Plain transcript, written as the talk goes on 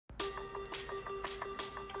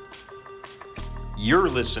You're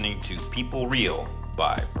listening to People Real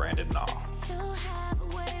by Brandon Naw.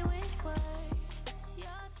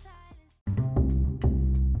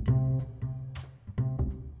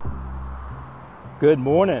 Good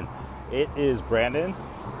morning. It is Brandon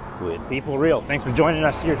with People Real. Thanks for joining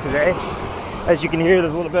us here today. As you can hear,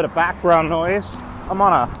 there's a little bit of background noise. I'm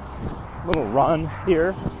on a little run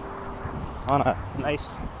here on a nice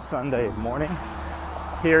Sunday morning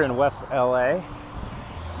here in West LA.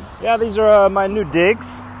 Yeah, these are my new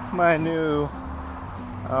digs, my new,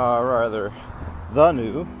 the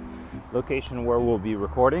new location where we'll be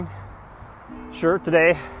recording. Sure,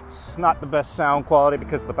 today it's not the best sound quality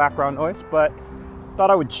because of the background noise, but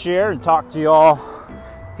thought I would share and talk to you all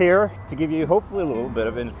here to give you hopefully a little bit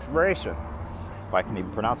of inspiration. If I can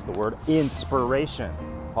even pronounce the word inspiration.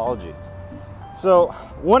 Apologies. So,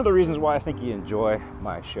 one of the reasons why I think you enjoy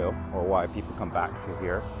my show, or why people come back to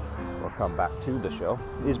here, or come back to the show,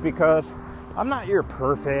 is because I'm not your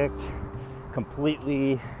perfect,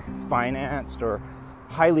 completely financed or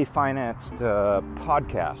highly financed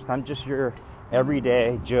podcast. I'm just your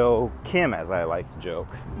everyday Joe Kim, as I like to joke,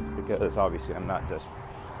 because obviously I'm not just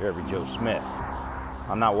your every Joe Smith.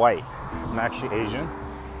 I'm not white. I'm actually Asian,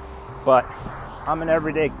 but I'm an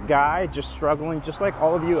everyday guy just struggling just like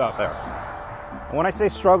all of you out there. And when I say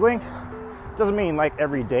struggling, it doesn't mean like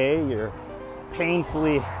every day you're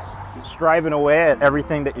painfully striving away at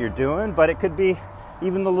everything that you're doing, but it could be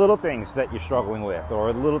even the little things that you're struggling with,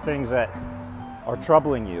 or the little things that are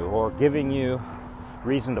troubling you or giving you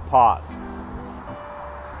reason to pause.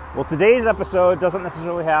 Well, today's episode doesn't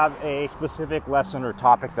necessarily have a specific lesson or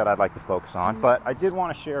topic that I'd like to focus on, but I did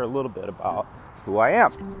want to share a little bit about who I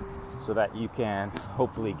am so that you can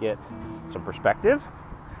hopefully get some perspective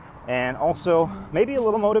and also maybe a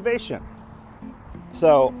little motivation.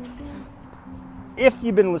 So, if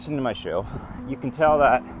you've been listening to my show, you can tell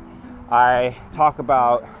that I talk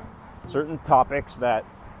about certain topics that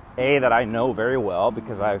I know very well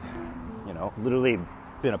because I've, literally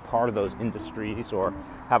been a part of those industries or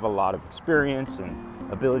have a lot of experience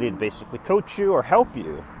and ability to basically coach you or help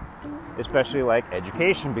you, especially like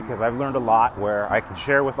education, because I've learned a lot where I can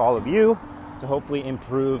share with all of you to hopefully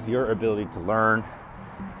improve your ability to learn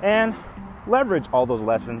and leverage all those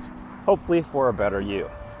lessons, hopefully for a better you.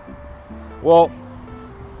 Well,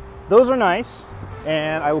 those are nice,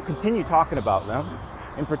 and I will continue talking about them,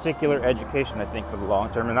 in particular education, I think, for the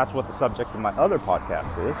long term, and that's what the subject of my other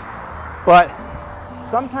podcast is. But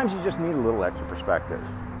sometimes you just need a little extra perspective,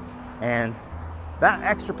 and that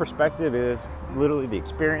extra perspective is literally the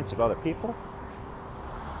experience of other people,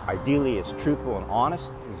 ideally as truthful and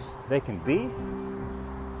honest as they can be,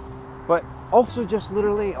 but also just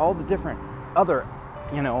literally all the different other,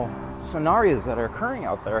 scenarios that are occurring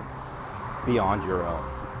out there beyond your own.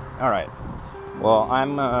 All right. Well,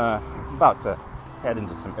 I'm about to head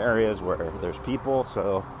into some areas where there's people,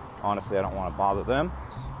 so honestly, I don't want to bother them,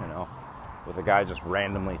 with a guy just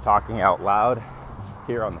randomly talking out loud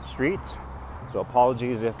here on the streets. So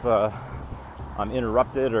apologies if I'm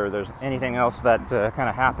interrupted or there's anything else that kind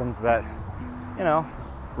of happens that,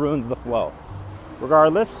 ruins the flow.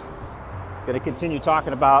 Regardless, going to continue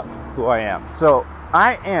talking about who I am. So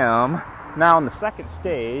I am now in the second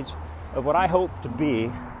stage of what I hope to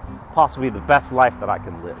be possibly the best life that I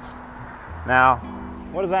can live. Now,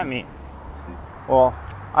 what does that mean? Well,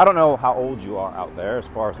 I don't know how old you are out there as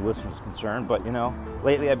far as listeners are concerned, but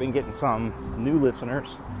lately I've been getting some new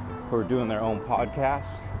listeners who are doing their own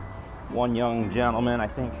podcasts. One young gentleman, I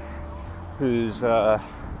think, who's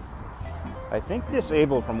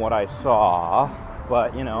disabled from what I saw,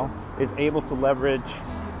 but is able to leverage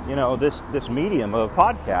this medium of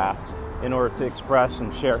podcasts in order to express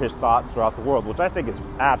and share his thoughts throughout the world, which I think is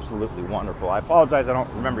absolutely wonderful. I apologize, I don't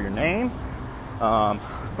remember your name,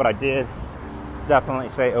 but I did definitely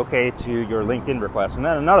say okay to your LinkedIn request. And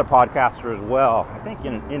then another podcaster as well, I think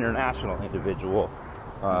an international individual,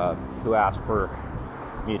 who asked for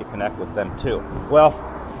me to connect with them too. Well,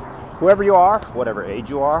 whoever you are, whatever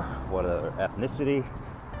age you are, whatever ethnicity,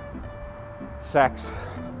 sex,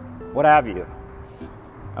 what have you,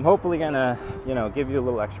 I'm hopefully gonna, give you a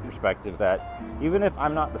little extra perspective that even if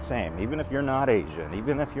I'm not the same, even if you're not Asian,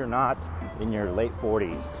 even if you're not in your late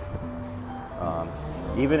 40s,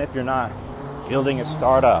 even if you're not building a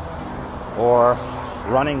startup or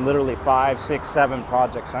running literally 5, 6, 7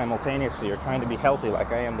 projects simultaneously or trying to be healthy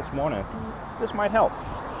like I am this morning, this might help.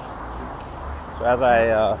 So as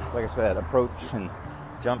I, like I said, approach and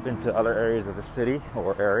jump into other areas of the city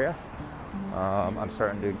or area, I'm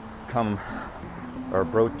starting to come or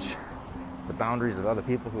broach the boundaries of other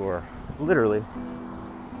people who are literally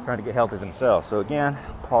trying to get healthy themselves. So again,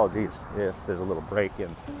 apologies if there's a little break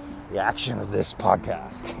in the action of this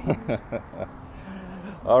podcast.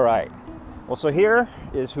 All right. Well, so here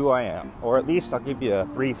is who I am, or at least I'll give you a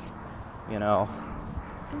brief,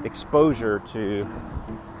 exposure to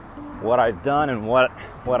what I've done and what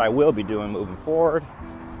I will be doing moving forward,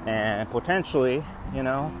 and potentially,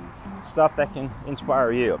 stuff that can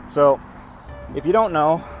inspire you. So, if you don't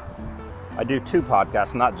know, I do 2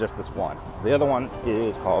 podcasts, not just this one. The other one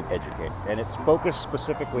is called Educate, and it's focused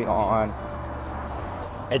specifically on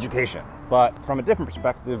education, but from a different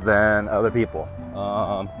perspective than other people.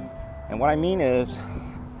 And what I mean is,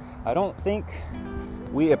 I don't think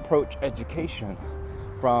we approach education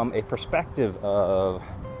from a perspective of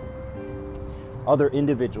other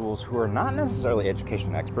individuals who are not necessarily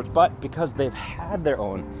education experts, but because they've had their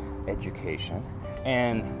own education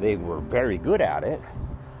and they were very good at it.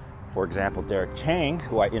 For example, Derek Chang,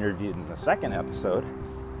 who I interviewed in the second episode,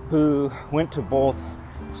 who went to both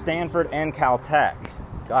Stanford and Caltech,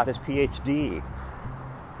 got his PhD.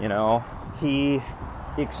 He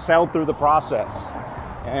excelled through the process.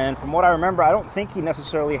 And from what I remember, I don't think he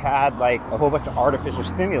necessarily had like a whole bunch of artificial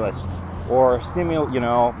stimulus or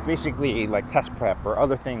basically like test prep or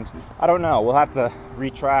other things. I don't know. We'll have to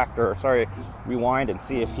rewind and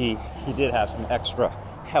see if he did have some extra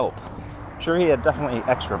help. Sure, he had definitely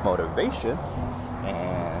extra motivation,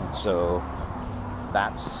 and so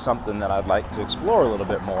that's something that I'd like to explore a little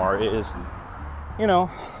bit more is,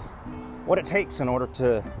 what it takes in order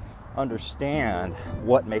to understand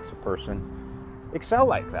what makes a person excel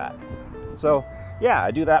like that. So, yeah, I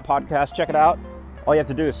do that podcast. Check it out. All you have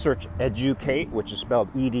to do is search Educate, which is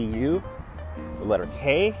spelled EDU, the letter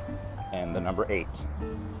K, and the number 8.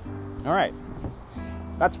 All right.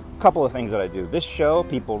 That's a couple of things that I do. This show,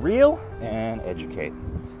 People Real, and Educate.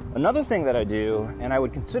 Another thing that I do, and I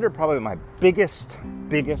would consider probably my biggest,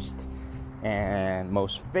 and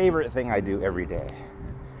most favorite thing I do every day,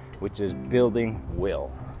 which is building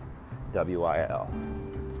will. W-I-L.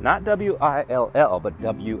 Not W-I-L-L, but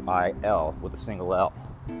W-I-L with a single L.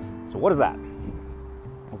 So what is that?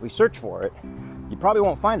 If we search for it, you probably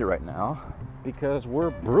won't find it right now because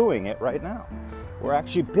we're brewing it right now. We're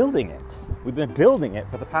actually building it. We've been building it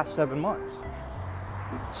for the past 7 months.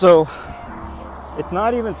 So it's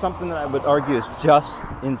not even something that I would argue is just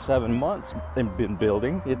in 7 months and been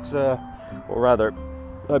building.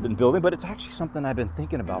 I've been building, but it's actually something I've been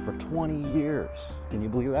thinking about for 20 years. Can you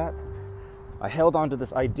believe that? I held on to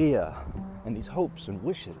this idea and these hopes and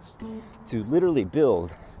wishes to literally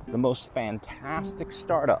build the most fantastic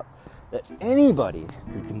startup that anybody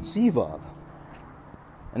could conceive of.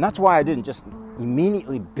 And that's why I didn't just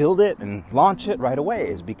immediately build it and launch it right away,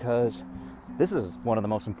 is because this is one of the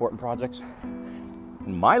most important projects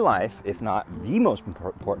in my life, if not the most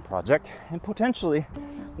important project, and potentially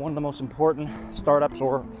one of the most important startups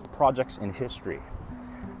or projects in history.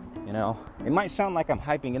 It might sound like I'm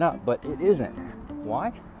hyping it up, but it isn't.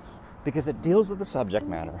 Why? Because it deals with the subject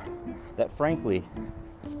matter that, frankly,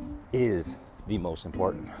 is the most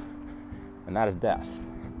important, and that is death.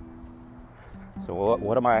 So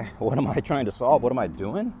what am I trying to solve? What am I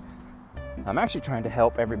doing? I'm actually trying to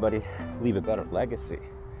help everybody leave a better legacy.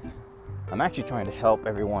 I'm actually trying to help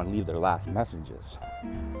everyone leave their last messages.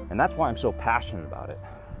 And that's why I'm so passionate about it.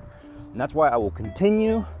 And that's why I will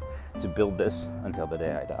continue to build this until the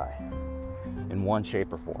day I die, in one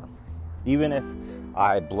shape or form. Even if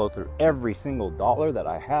I blow through every single dollar that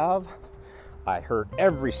I have, I hurt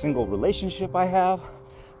every single relationship I have,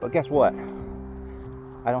 but guess what?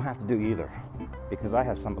 I don't have to do either, because I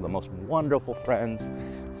have some of the most wonderful friends,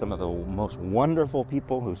 some of the most wonderful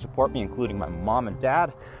people who support me, including my mom and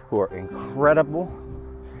dad, who are incredible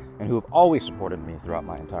and who have always supported me throughout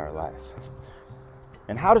my entire life.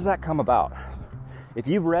 And how does that come about? If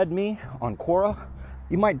you've read me on Quora,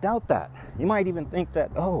 you might doubt that. You might even think that,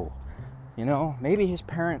 maybe his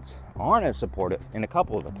parents aren't as supportive in a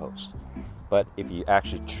couple of the posts. But if you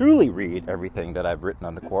actually truly read everything that I've written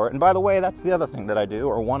on the Quora, and by the way, that's the other thing that I do,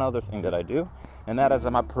 or one other thing that I do, and that is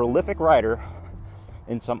I'm a prolific writer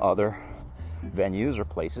in some other venues or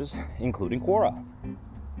places, including Quora.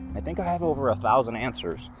 I think I have over 1,000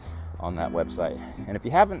 answers on that website. And if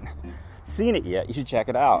you haven't seen it yet, you should check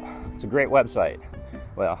it out. It's a great website.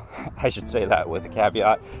 Well, I should say that with a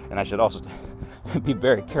caveat, and I should also be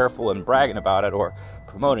very careful in bragging about it or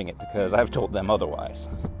promoting it, because I've told them otherwise.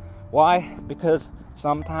 Why? Because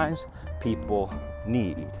sometimes people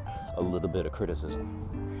need a little bit of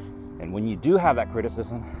criticism. And when you do have that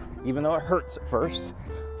criticism, even though it hurts at first,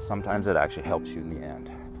 sometimes it actually helps you in the end.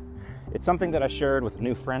 It's something that I shared with a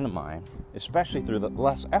new friend of mine, especially through the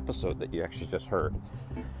last episode that you actually just heard.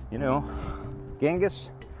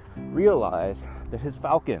 Genghis realize that his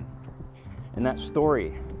falcon, in that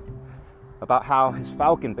story about how his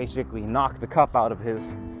falcon basically knocked the cup out of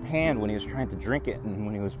his hand when he was trying to drink it, and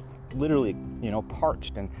when he was literally,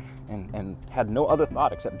 parched and had no other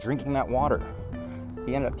thought except drinking that water,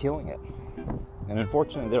 he ended up killing it. And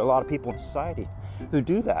unfortunately, there are a lot of people in society who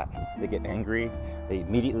do that. They get angry, they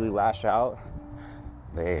immediately lash out,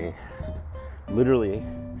 they literally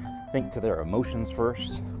think to their emotions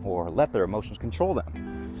first, or let their emotions control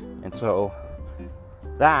them. And so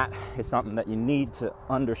that is something that you need to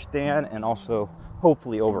understand and also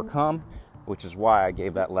hopefully overcome, which is why I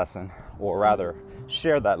gave that lesson, or rather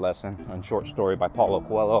shared that lesson in short story by Paulo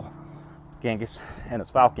Coelho, Genghis and his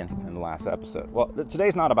falcon, in the last episode. Well,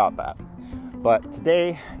 today's not about that, but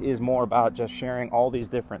today is more about just sharing all these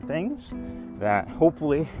different things that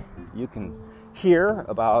hopefully you can hear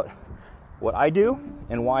about what I do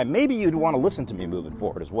and why maybe you'd want to listen to me moving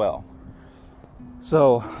forward as well.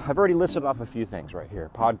 So I've already listed off a few things right here: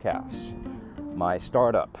 podcasts, my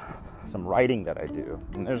startup, some writing that I do,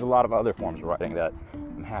 and there's a lot of other forms of writing that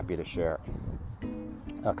I'm happy to share.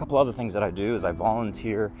 A couple other things that I do is I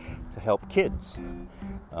volunteer to help kids,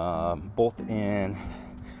 both in,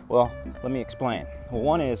 well, let me explain. Well,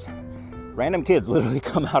 one is random kids literally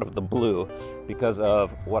come out of the blue because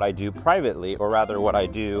of what I do privately, or rather what I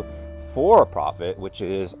do for a profit, which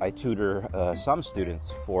is I tutor some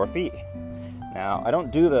students for a fee. Now, I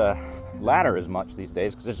don't do the latter as much these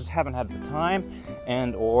days because I just haven't had the time,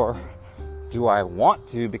 and or do I want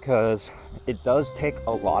to, because it does take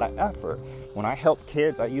a lot of effort. When I help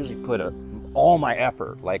kids, I usually put all my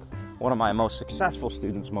effort. Like one of my most successful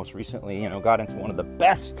students most recently, got into one of the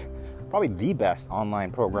best, probably the best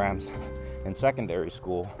online programs in secondary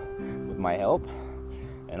school with my help.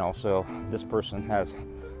 And also, this person has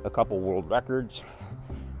a couple world records.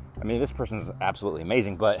 I mean, this person is absolutely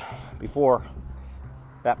amazing, but before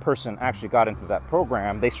that person actually got into that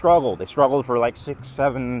program, they struggled. They struggled for like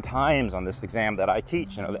 6-7 times on this exam that I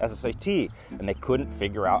teach, the SSAT, and they couldn't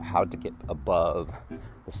figure out how to get above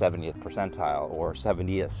the 70th percentile, or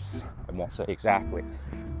 70th, I won't say exactly.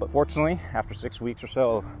 But fortunately, after 6 weeks or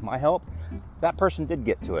so of my help, that person did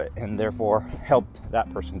get to it, and therefore helped that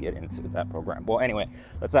person get into that program. Well, anyway,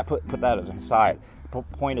 let's not put that as an aside. The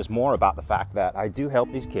point is more about the fact that I do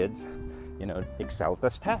help these kids excel at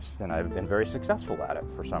this test, and I've been very successful at it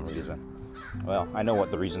for some reason. Well, I know what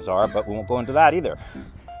the reasons are, but we won't go into that either.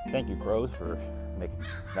 Thank you, crows, for making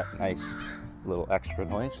that nice little extra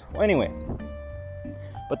noise. Well, anyway,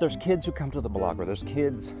 but there's kids who come to the blog, or there's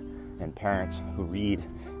kids and parents who read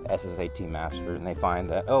SSAT Master, and they find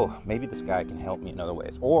that, oh, maybe this guy can help me in other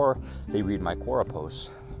ways. Or they read my Quora posts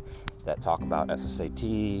that talk about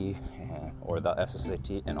SSAT, or the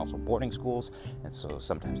SSAT, and also boarding schools, and so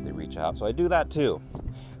sometimes they reach out. So I do that too.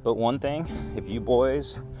 But one thing, if you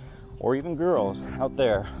boys or even girls out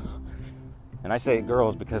there, and I say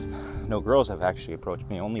girls because no girls have actually approached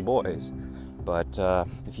me, only boys, but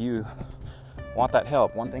if you want that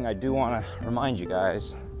help, one thing I do want to remind you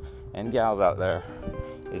guys and gals out there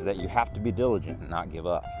is that you have to be diligent and not give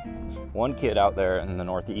up. One kid out there in the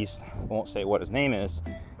Northeast, I won't say what his name is,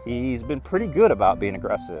 he's been pretty good about being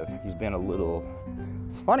aggressive. He's been a little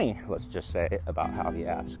funny, let's just say, about how he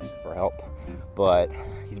asks for help. But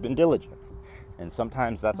he's been diligent. And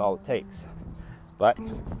sometimes that's all it takes. But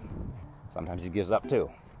sometimes he gives up too.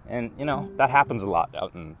 And, that happens a lot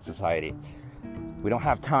out in society. We don't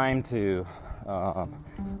have time to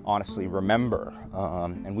honestly remember.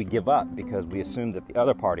 And we give up because we assume that the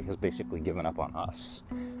other party has basically given up on us.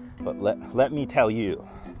 But let me tell you,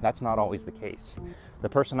 that's not always the case. The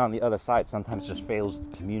person on the other side sometimes just fails to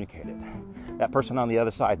communicate it. That person on the other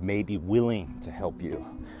side may be willing to help you,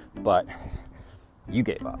 but you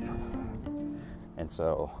gave up. And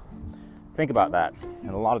so think about that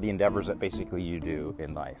and a lot of the endeavors that basically you do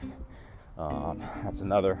in life. That's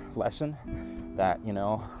another lesson that,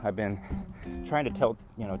 I've been trying to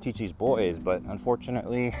teach these boys, but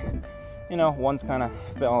unfortunately, one's kind of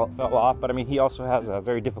fell off, but he also has a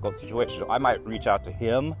very difficult situation. So I might reach out to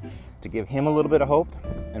him to give him a little bit of hope.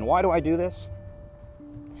 And why do I do this?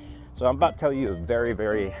 So I'm about to tell you a very,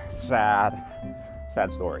 very sad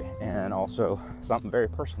story, and also something very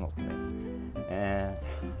personal to me. And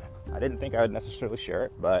I didn't think I would necessarily share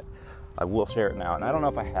it, but I will share it now. And I don't know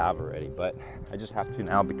if I have already, but I just have to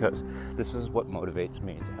now because this is what motivates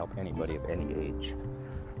me to help anybody of any age.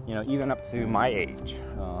 Even up to my age,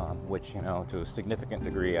 which, to a significant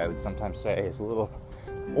degree, I would sometimes say is a little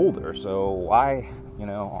older. So why,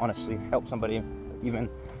 honestly help somebody even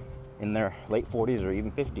in their late 40s or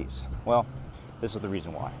even 50s? Well, this is the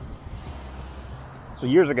reason why. So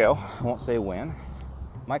years ago, I won't say when,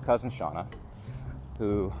 my cousin Shauna,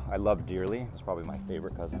 who I love dearly. It's probably my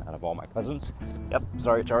favorite cousin out of all my cousins. Yep,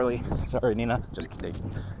 sorry, Charlie. Sorry, Nina. Just kidding.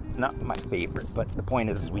 Not my favorite, but the point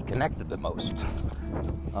is we connected the most.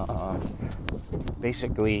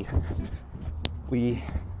 Basically, we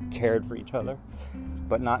cared for each other,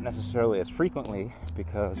 but not necessarily as frequently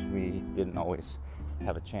because we didn't always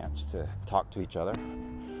have a chance to talk to each other.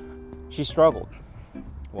 She struggled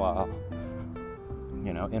while,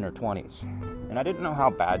 in her 20s. And I didn't know how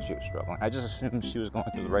bad she was struggling. I just assumed she was going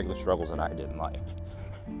through the regular struggles that I did in life.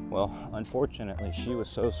 Well, unfortunately, she was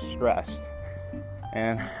so stressed.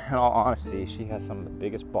 And in all honesty, she has some of the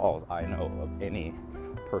biggest balls I know of any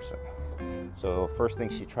person. So first thing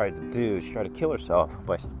she tried to do, she tried to kill herself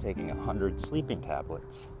by taking 100 sleeping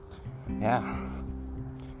tablets. Yeah.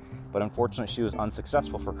 But unfortunately, she was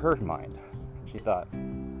unsuccessful for her mind. She thought,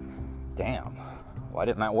 damn, why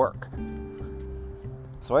didn't that work?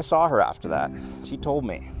 So I saw her after that. She told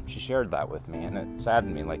me, she shared that with me, and it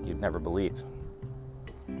saddened me like you'd never believe.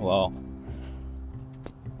 Well,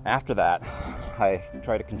 after that, I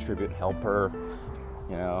tried to contribute and help her.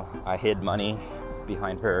 I hid money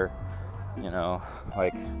behind her,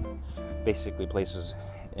 like basically places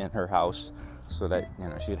in her house so that,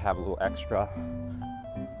 she'd have a little extra.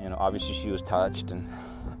 Obviously she was touched, and,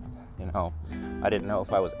 I didn't know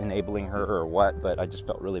if I was enabling her or what, but I just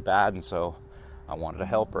felt really bad, and so I wanted to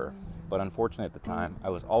help her. But unfortunately at the time, I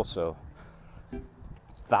was also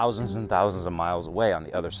thousands and thousands of miles away on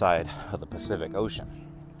the other side of the Pacific Ocean.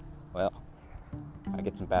 Well, I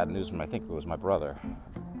get some bad news from, I think it was my brother.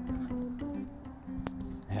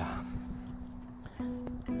 Yeah.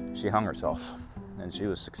 She hung herself, and she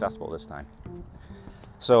was successful this time.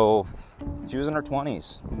 So, she was in her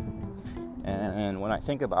 20s. And when I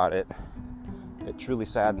think about it, it truly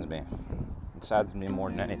saddens me. It saddens me more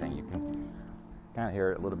than anything. You can kind of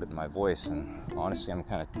hear it a little bit in my voice, and honestly, I'm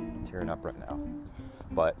kind of tearing up right now.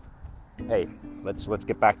 But hey, let's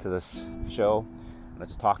get back to this show.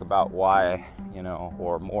 Let's talk about why,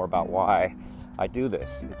 or more about why I do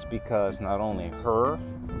this. It's because not only her,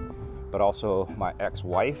 but also my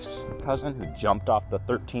ex-wife's cousin who jumped off the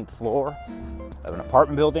 13th floor of an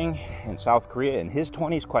apartment building in South Korea in his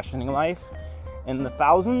 20s, questioning life, and the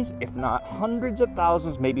thousands, if not hundreds of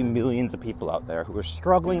thousands, maybe millions of people out there who are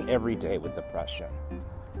struggling every day with depression.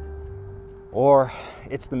 Or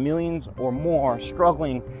it's the millions or more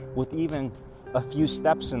struggling with even a few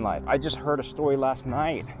steps in life. I just heard a story last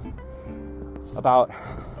night about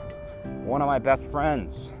one of my best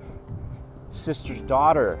friends' sister's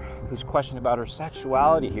daughter who's questioning about her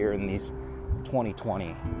sexuality here in these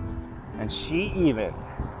 2020. And she even,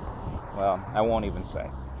 well, I won't even say.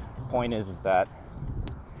 Point is that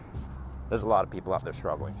there's a lot of people out there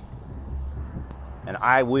struggling. And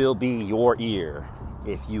I will be your ear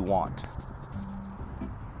if you want.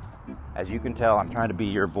 As you can tell, I'm trying to be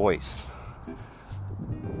your voice.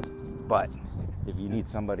 But if you need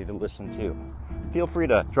somebody to listen to, feel free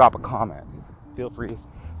to drop a comment. Feel free to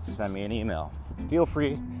send me an email. Feel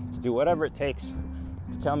free to do whatever it takes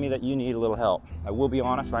to tell me that you need a little help. I will be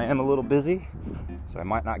honest, I am a little busy, so I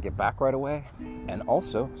might not get back right away. And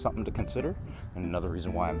also, something to consider, and another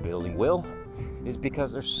reason why I'm building Will, is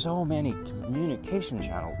because there's so many communication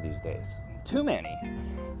channels these days. Too many,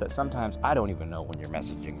 that sometimes I don't even know when you're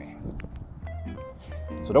messaging me.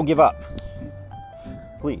 So don't give up.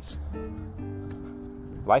 Please.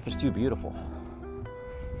 Life is too beautiful.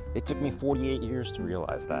 It took me 48 years to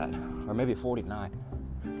realize that, or maybe 49.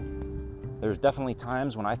 There's definitely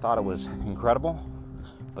times when I thought it was incredible,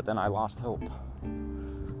 but then I lost hope.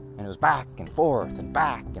 And it was back and forth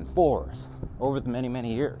over the many,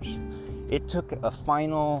 many years. It took a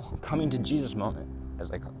final coming to Jesus moment, as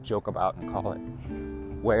I joke about and call it,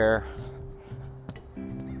 where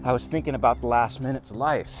I was thinking about the last minutes of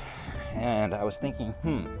life. And I was thinking,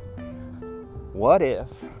 what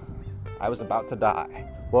if I was about to die?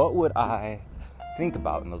 What would I think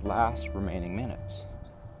about in those last remaining minutes?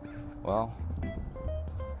 Well,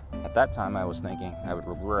 at that time I was thinking I would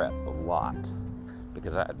regret a lot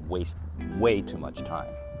because I had wasted way too much time.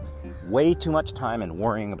 Way too much time in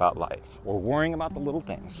worrying about life, or worrying about the little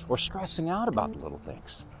things, or stressing out about the little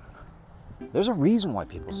things. There's a reason why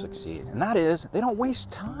people succeed, and that is they don't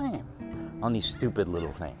waste time on these stupid little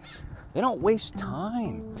things. They don't waste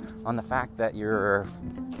time on the fact that your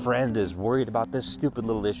friend is worried about this stupid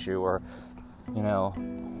little issue, or,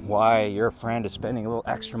 why your friend is spending a little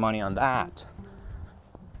extra money on that.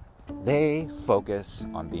 They focus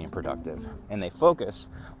on being productive, and they focus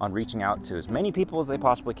on reaching out to as many people as they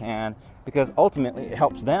possibly can, because ultimately it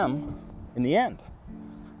helps them in the end.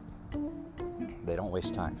 They don't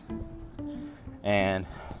waste time. And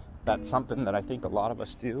that's something that I think a lot of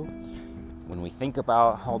us do when we think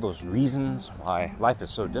about all those reasons why life is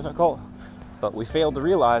so difficult, but we fail to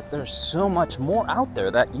realize there's so much more out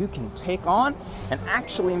there that you can take on and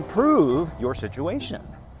actually improve your situation.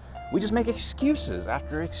 We just make excuses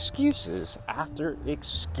after excuse.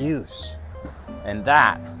 And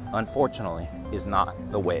that, unfortunately, is not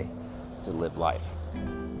the way to live life.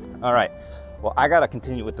 All right, well, I got to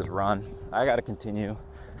continue with this run. I got to continue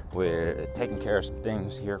with taking care of some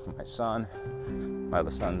things here for my son. My other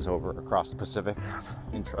son's over across the Pacific,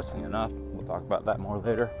 interesting enough. We'll talk about that more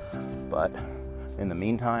later. But in the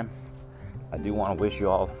meantime, I do want to wish you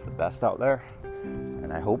all the best out there.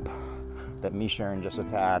 And I hope that me sharing just a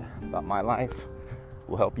tad about my life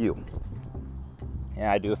will help you. And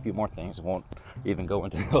I do a few more things. I won't even go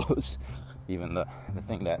into those. Even the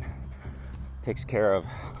thing that takes care of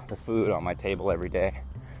the food on my table every day.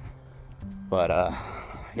 But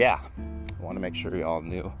yeah, I want to make sure you all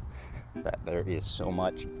knew that there is so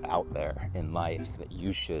much out there in life that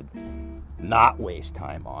you should not waste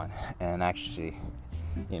time on and actually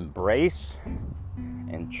embrace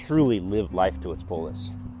and truly live life to its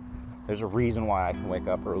fullest. There's a reason why I can wake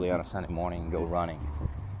up early on a Sunday morning and go running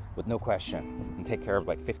with no question and take care of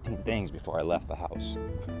like 15 things before I left the house.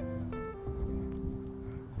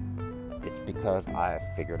 It's because I've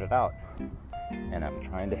figured it out, and I'm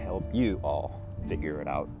trying to help you all figure it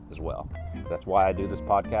out as well. That's why I do this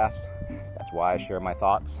podcast. That's why I share my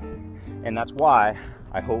thoughts. And that's why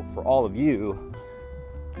I hope for all of you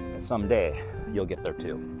that someday you'll get there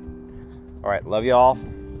too. All right, love you all.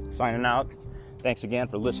 Signing out. Thanks again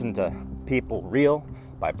for listening to People Real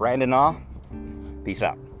by Brandon Ah. Peace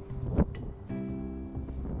out.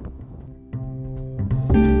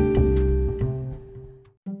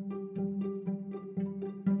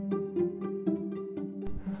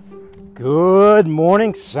 Good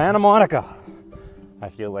morning, Santa Monica. I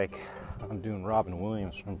feel like I'm doing Robin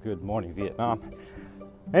Williams from Good Morning Vietnam.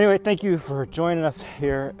 Anyway, thank you for joining us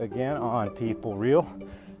here again on People Real.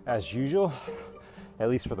 As usual, at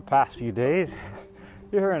least for the past few days,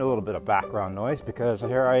 you're hearing a little bit of background noise because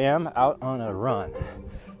here I am out on a run.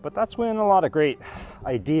 But that's when a lot of great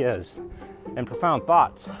ideas and profound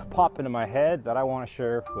thoughts pop into my head that I want to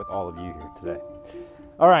share with all of you here today.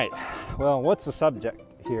 All right, well, what's the subject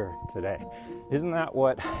here today? Isn't that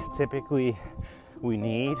what typically we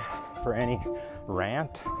need for any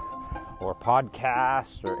rant or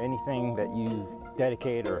podcast or anything that you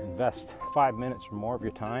dedicate or invest 5 minutes or more of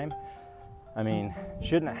your time? I mean,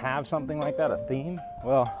 shouldn't it have something like that, a theme?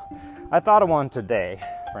 Well, I thought of one today,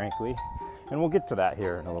 frankly, and we'll get to that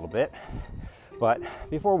here in a little bit. But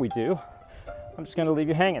before we do, I'm just going to leave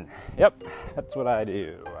you hanging. Yep, that's what I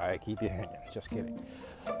do. I keep you hanging. Just kidding.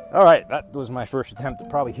 All right, that was my first attempt at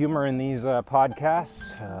probably humor in these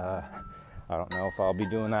podcasts. I don't know if I'll be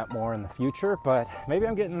doing that more in the future, but maybe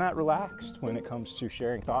I'm getting that relaxed when it comes to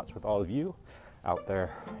sharing thoughts with all of you out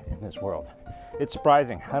there in this world. It's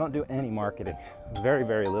surprising. I don't do any marketing, very,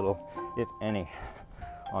 very little, if any,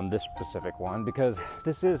 on this specific one, because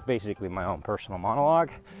this is basically my own personal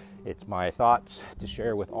monologue. It's my thoughts to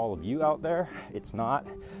share with all of you out there. It's not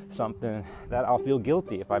something that I'll feel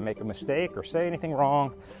guilty if I make a mistake or say anything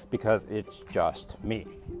wrong, because it's just me.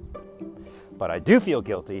 But I do feel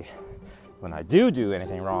guilty when I do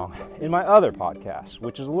anything wrong in my other podcast,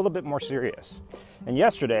 which is a little bit more serious. And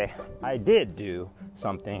yesterday, I did do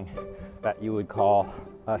something that you would call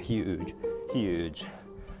a huge,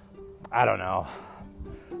 I don't know,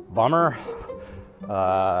 bummer,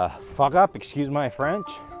 fuck up, excuse my French.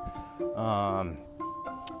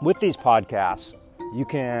 With these podcasts, you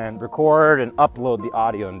can record and upload the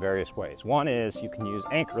audio in various ways. One is you can use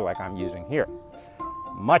Anchor like I'm using here.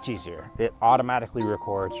 Much easier. It automatically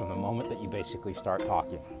records from the moment that you basically start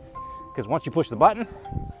talking. Because once you push the button,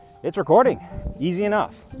 it's recording. Easy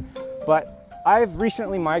enough. But I've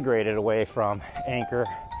recently migrated away from Anchor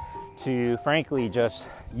to, frankly, just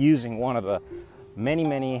using one of the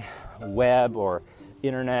many web or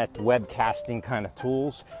internet webcasting kind of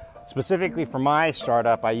tools. Specifically for my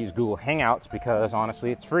startup, I use Google Hangouts because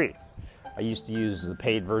honestly, it's free. I used to use the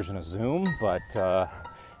paid version of Zoom, but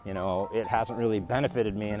it hasn't really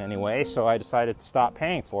benefited me in any way, so I decided to stop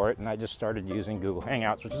paying for it, and I just started using Google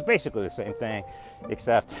Hangouts, which is basically the same thing,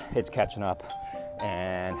 except it's catching up,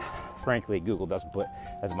 and frankly, Google doesn't put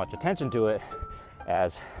as much attention to it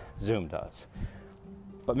as Zoom does.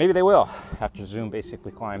 But maybe they will, after Zoom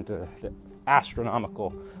basically climbed to the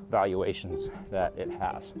astronomical valuations that it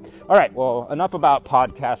has. All right, well, enough about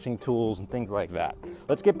podcasting tools and things like that.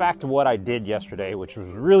 Let's get back to what I did yesterday, which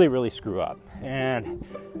was really screw up. And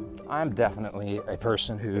I'm definitely a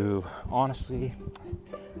person who, honestly,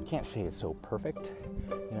 can't say it's so perfect.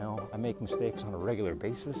 I make mistakes on a regular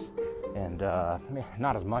basis. and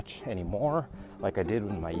not as much anymore like I did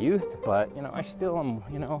in my youth, but I still am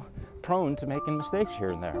prone to making mistakes here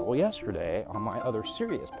and there. Well, yesterday on my other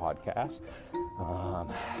serious podcast,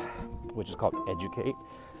 which is called Educate,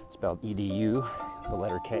 spelled EDU, the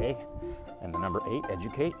letter K, and the number 8,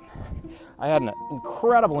 Educate, I had an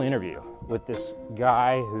incredible interview with this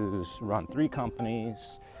guy who's run 3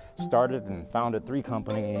 companies, started and founded 3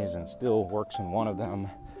 companies, and still works in one of them.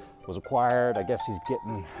 Was acquired. I guess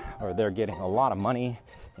they're getting a lot of money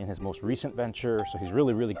in his most recent venture, so he's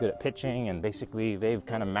really, really good at pitching, and basically they've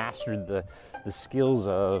kind of mastered the skills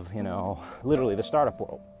of, literally the startup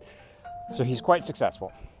world. So he's quite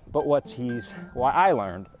successful. But what I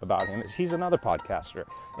learned about him is he's another podcaster,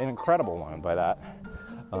 an incredible one by that.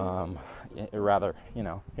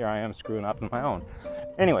 Here I am screwing up on my own.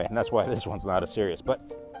 Anyway, and that's why this one's not as serious.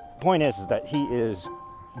 But point is that he is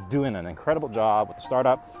doing an incredible job with the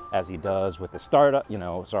startup, as he does with the startup,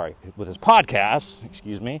 with his podcast,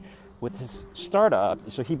 with his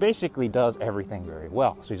startup. So he basically does everything very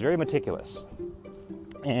well. So he's very meticulous.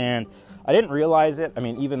 And I didn't realize it. I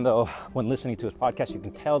mean, even though when listening to his podcast, you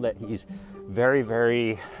can tell that he's very,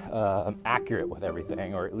 very accurate with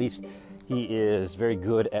everything, or at least he is very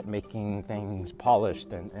good at making things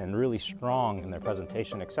polished and really strong in their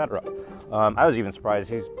presentation, etc. I was even surprised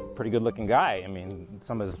he's a pretty good-looking guy. I mean,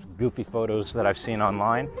 some of his goofy photos that I've seen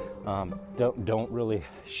online don't really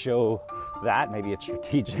show that. Maybe it's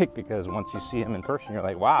strategic because once you see him in person, you're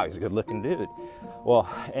like, wow, he's a good-looking dude. Well,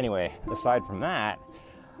 anyway, aside from that,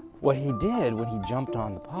 what he did when he jumped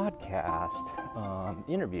on the podcast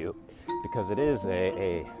interview, because it is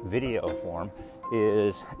a video form,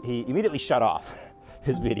 is he immediately shut off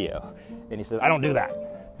his video. And he said, I don't do that.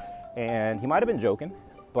 And he might have been joking,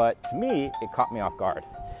 but to me, it caught me off guard.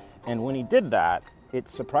 And when he did that, it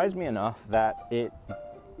surprised me enough that it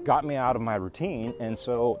got me out of my routine. And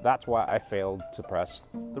so that's why I failed to press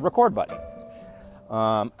the record button.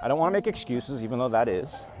 I don't want to make excuses, even though that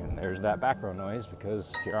is, and there's that background noise,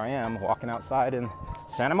 because here I am walking outside in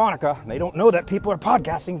Santa Monica, and they don't know that people are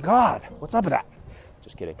podcasting. God, what's up with that?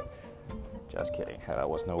 Just kidding. That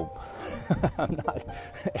was no, I'm not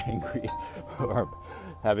angry or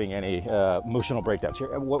having any emotional breakdowns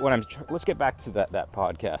here. Let's get back to that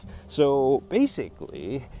podcast. So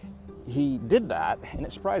basically, he did that, and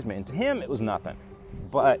it surprised me. And to him, it was nothing.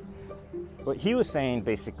 But what he was saying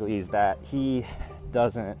basically is that he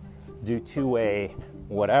doesn't do two-way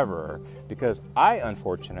whatever because I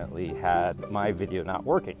unfortunately had my video not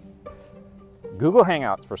working. Google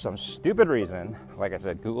Hangouts, for some stupid reason, like I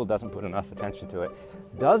said, Google doesn't put enough attention to it,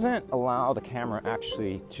 doesn't allow the camera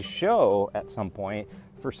actually to show at some point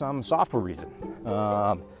for some software reason.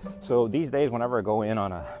 So these days, whenever I go in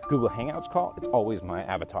on a Google Hangouts call, it's always my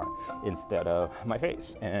avatar instead of my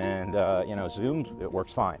face. And, Zoom, it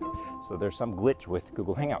works fine. So there's some glitch with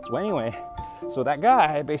Google Hangouts. Well, anyway, so that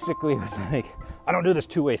guy basically was like, I don't do this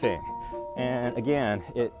two-way thing. And again,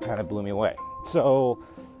 it kind of blew me away. So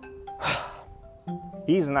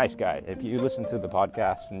he's a nice guy. If you listen to the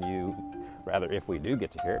podcast and if we do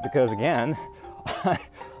get to hear it, because again,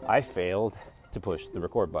 I failed to push the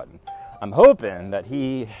record button. I'm hoping that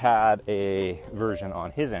he had a version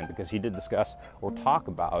on his end, because he did discuss or talk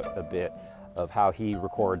about a bit of how he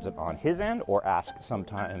records it on his end, or ask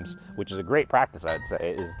sometimes, which is a great practice, I'd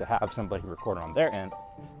say, is to have somebody record on their end,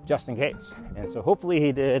 just in case. And so hopefully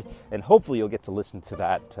he did, and hopefully you'll get to listen to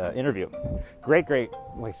that interview. Great, like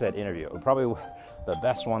I said, interview. Probably the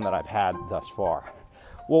best one that I've had thus far.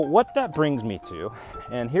 Well, what that brings me to,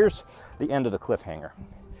 and here's the end of the cliffhanger,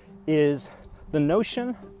 is the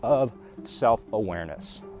notion of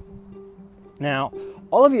self-awareness. Now,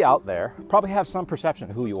 all of you out there probably have some perception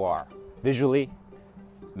of who you are, visually,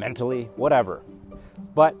 mentally, whatever.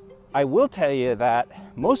 But I will tell you that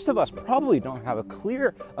most of us probably don't have a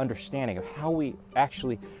clear understanding of how we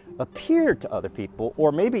actually appear to other people,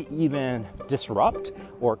 or maybe even disrupt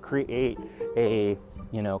or create a,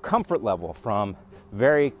 comfort level from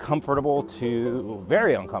very comfortable to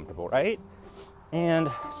very uncomfortable, right?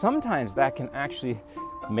 And sometimes that can actually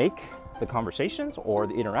make the conversations or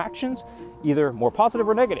the interactions either more positive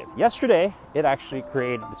or negative. Yesterday, it actually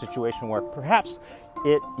created a situation where perhaps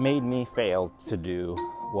it made me fail to do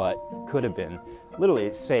what could have been literally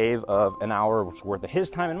a save of an hour's worth of his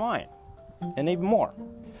time and mine, and even more.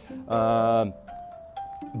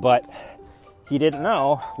 But he didn't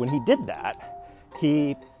know when he did that,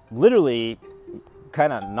 he literally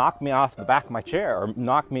kind of knocked me off the back of my chair or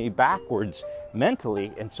knocked me backwards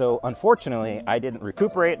mentally. And so unfortunately, I didn't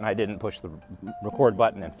recuperate and I didn't push the record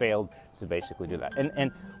button and failed to basically do that.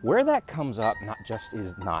 And where that comes up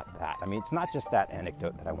is not that. I mean, it's not just that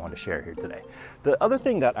anecdote that I want to share here today. The other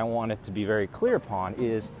thing that I wanted to be very clear upon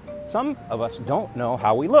is some of us don't know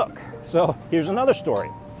how we look. So here's another story.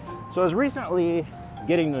 So I was recently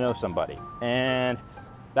getting to know somebody, and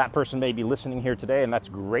that person may be listening here today, and that's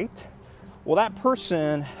great. Well, that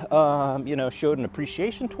person, showed an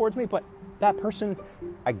appreciation towards me, but that person,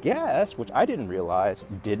 I guess, which I didn't realize,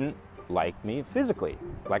 didn't like me physically.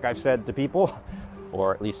 Like I've said to people,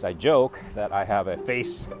 or at least I joke, that I have a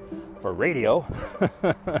face for radio,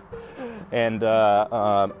 and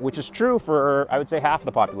which is true for, I would say, half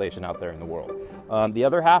the population out there in the world. The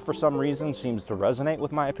other half, for some reason, seems to resonate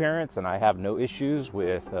with my appearance, and I have no issues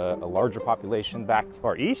with a larger population back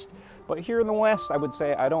far east. But here in the West, I would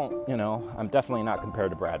say I'm definitely not compared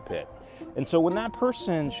to Brad Pitt. And so when that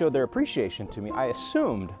person showed their appreciation to me, I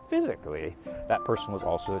assumed physically that person was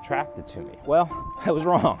also attracted to me. Well, I was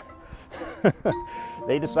wrong.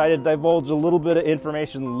 They decided to divulge a little bit of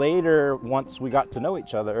information later once we got to know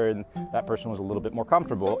each other, and that person was a little bit more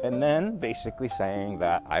comfortable, and then basically saying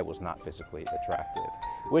that I was not physically attractive,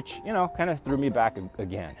 which, kind of threw me back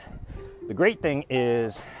again. The great thing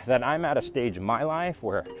is that I'm at a stage in my life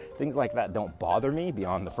where things like that don't bother me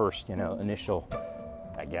beyond the first, initial,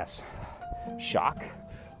 I guess, shock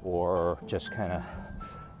or just kind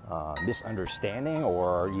of misunderstanding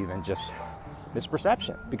or even just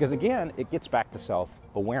misperception. Because again, it gets back to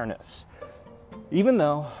self-awareness. Even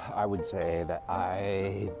though I would say that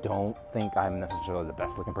I don't think I'm necessarily the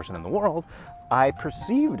best looking person in the world, I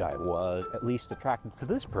perceived I was at least attracted to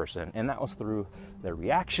this person, and that was through their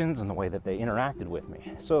reactions and the way that they interacted with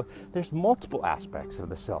me. So there's multiple aspects of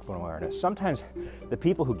the self-awareness. Sometimes the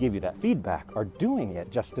people who give you that feedback are doing it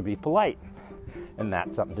just to be polite, and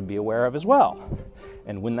that's something to be aware of as well.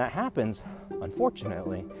 And when that happens,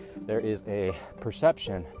 unfortunately, there is a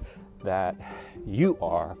perception that you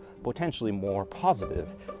are potentially more positive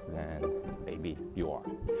than maybe you are.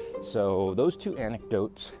 So those two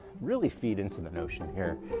anecdotes really feed into the notion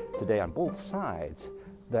here today on both sides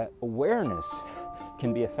that awareness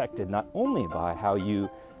can be affected not only by how you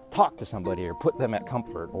talk to somebody or put them at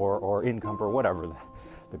comfort or in comfort, whatever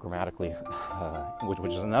the grammatically,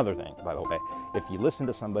 which is another thing, by the way. If you listen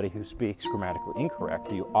to somebody who speaks grammatically incorrect,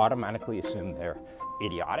 do you automatically assume they're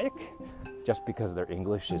idiotic just because their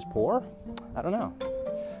English is poor? I don't know.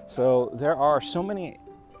 So there are so many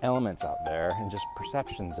elements out there and just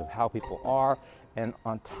perceptions of how people are. And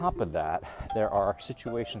on top of that, there are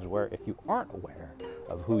situations where if you aren't aware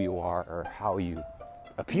of who you are or how you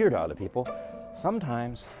appear to other people,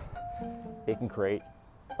 sometimes it can create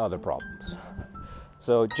other problems.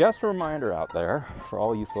 So just a reminder out there for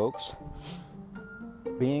all you folks,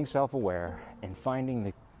 being self-aware and finding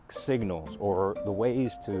the signals or the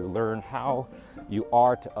ways to learn how you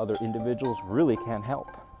are to other individuals really can help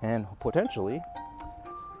and potentially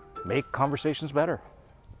make conversations better,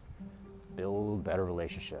 build better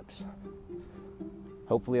relationships.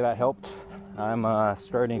 Hopefully that helped. I'm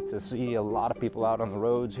starting to see a lot of people out on the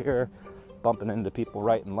roads here, bumping into people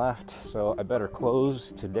right and left, so I better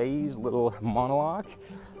close today's little monologue.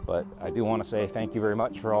 But I do want to say thank you very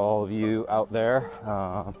much for all of you out there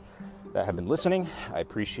that have been listening. I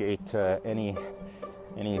appreciate any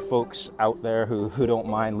folks out there who don't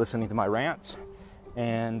mind listening to my rants.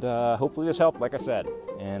 And hopefully this helped, like I said,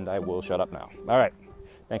 and I will shut up now. All right.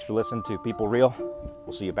 Thanks for listening to People Real.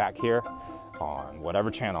 We'll see you back here on whatever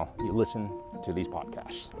channel you listen to these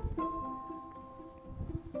podcasts.